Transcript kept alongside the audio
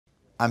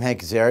I'm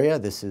Hank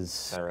Azaria. This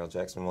is Tyrel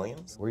Jackson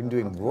Williams. We're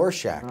doing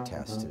Rorschach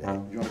test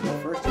today. You want to go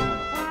first?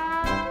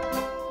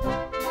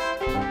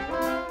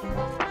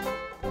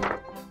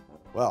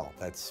 Well,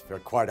 that's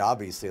quite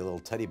obviously a little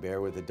teddy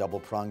bear with a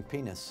double-pronged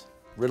penis.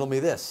 Riddle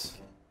me this.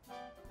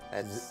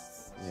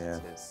 That's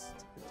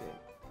just a dick.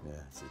 Yeah,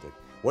 it's a dick.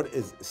 What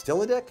is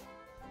still a dick?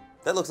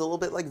 That looks a little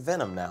bit like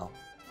Venom now.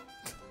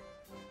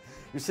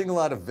 You're seeing a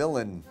lot of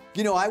villain.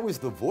 You know, I was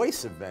the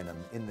voice of Venom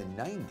in the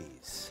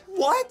 90s.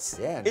 What?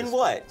 Yeah. In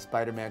what?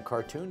 Spider-Man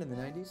cartoon in the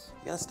 90s.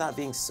 You gotta stop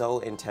being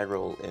so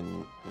integral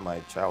in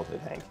my childhood,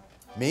 Hank.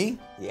 Me?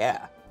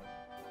 Yeah.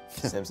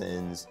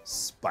 Simpsons,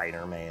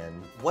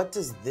 Spider-Man. What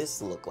does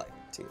this look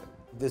like to you?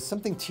 There's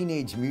something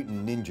Teenage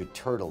Mutant Ninja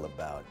Turtle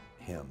about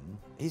him.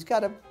 He's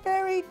got a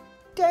very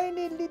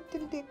tiny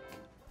little dick.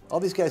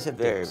 All these guys have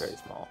Very, dicks. very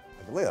small.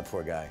 Look at that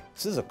poor guy.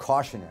 This is a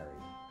cautionary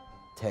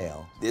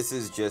tale. This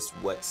is just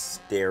what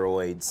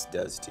steroids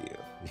does to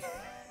you.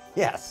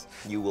 Yes.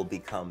 You will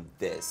become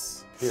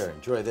this. Here,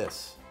 enjoy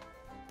this.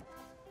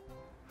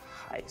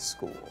 High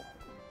school.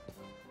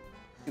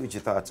 See what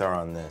your thoughts are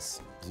on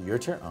this. Is it your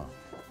turn? Oh.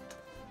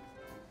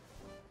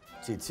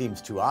 See, it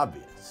seems too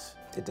obvious.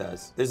 It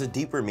does. There's a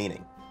deeper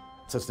meaning.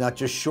 So it's not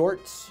just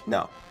shorts?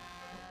 No.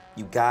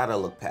 You gotta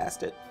look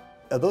past it.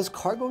 Are those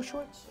cargo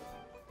shorts?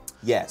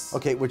 Yes.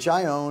 Okay, which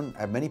I own,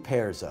 I have many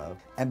pairs of,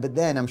 but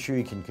then I'm sure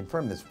you can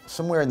confirm this,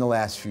 somewhere in the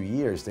last few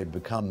years they've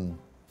become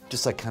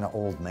just like kind of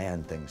old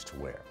man things to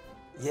wear.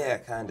 Yeah,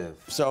 kind of.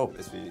 So,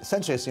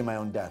 essentially I see my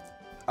own death.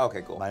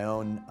 Okay, cool. My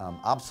own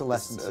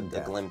obsolescence and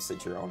death. A glimpse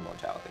at your own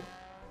mortality.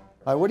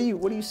 All right, what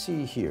do you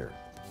see here?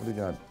 What do you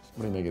got?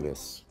 What do you make of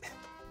this?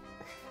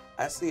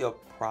 I see a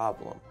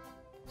problem.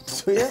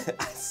 So yeah?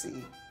 I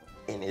see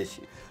an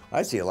issue.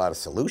 I see a lot of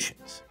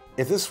solutions.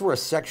 If this were a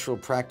sexual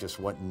practice,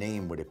 what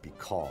name would it be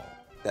called?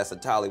 That's a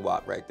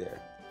tollywop right there.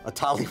 A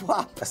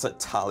tollywop? That's a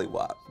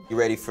tollywop. You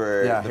ready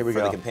for,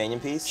 the companion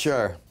piece?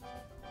 Sure.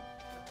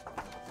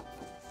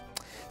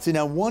 See,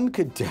 now one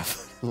could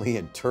definitely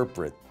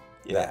interpret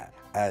that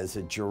as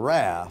a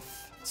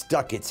giraffe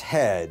stuck its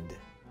head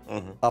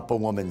up a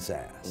woman's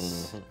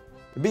ass.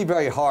 It'd be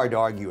very hard to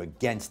argue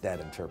against that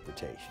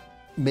interpretation.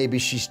 Maybe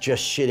she's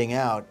just shitting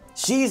out.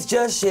 She's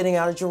just shitting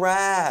out a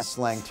giraffe.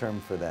 Slang term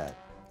for that.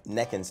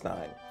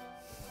 Neckenstein.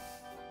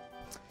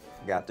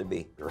 Got to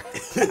be.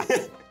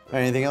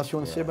 Anything else you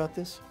want to say about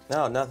this?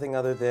 No, nothing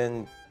other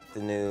than the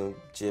new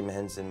Jim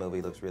Henson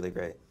movie looks really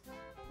great.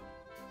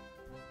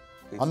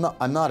 I'm not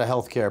a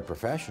healthcare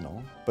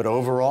professional, but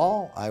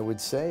overall, I would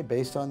say,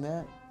 based on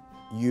that,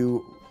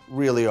 you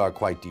really are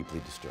quite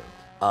deeply disturbed.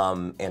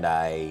 And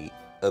I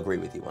agree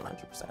with you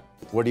 100%.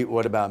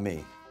 What about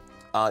me?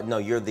 No,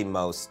 you're the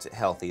most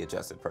healthy,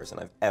 adjusted person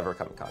I've ever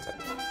come in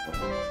contact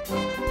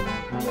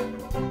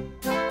with.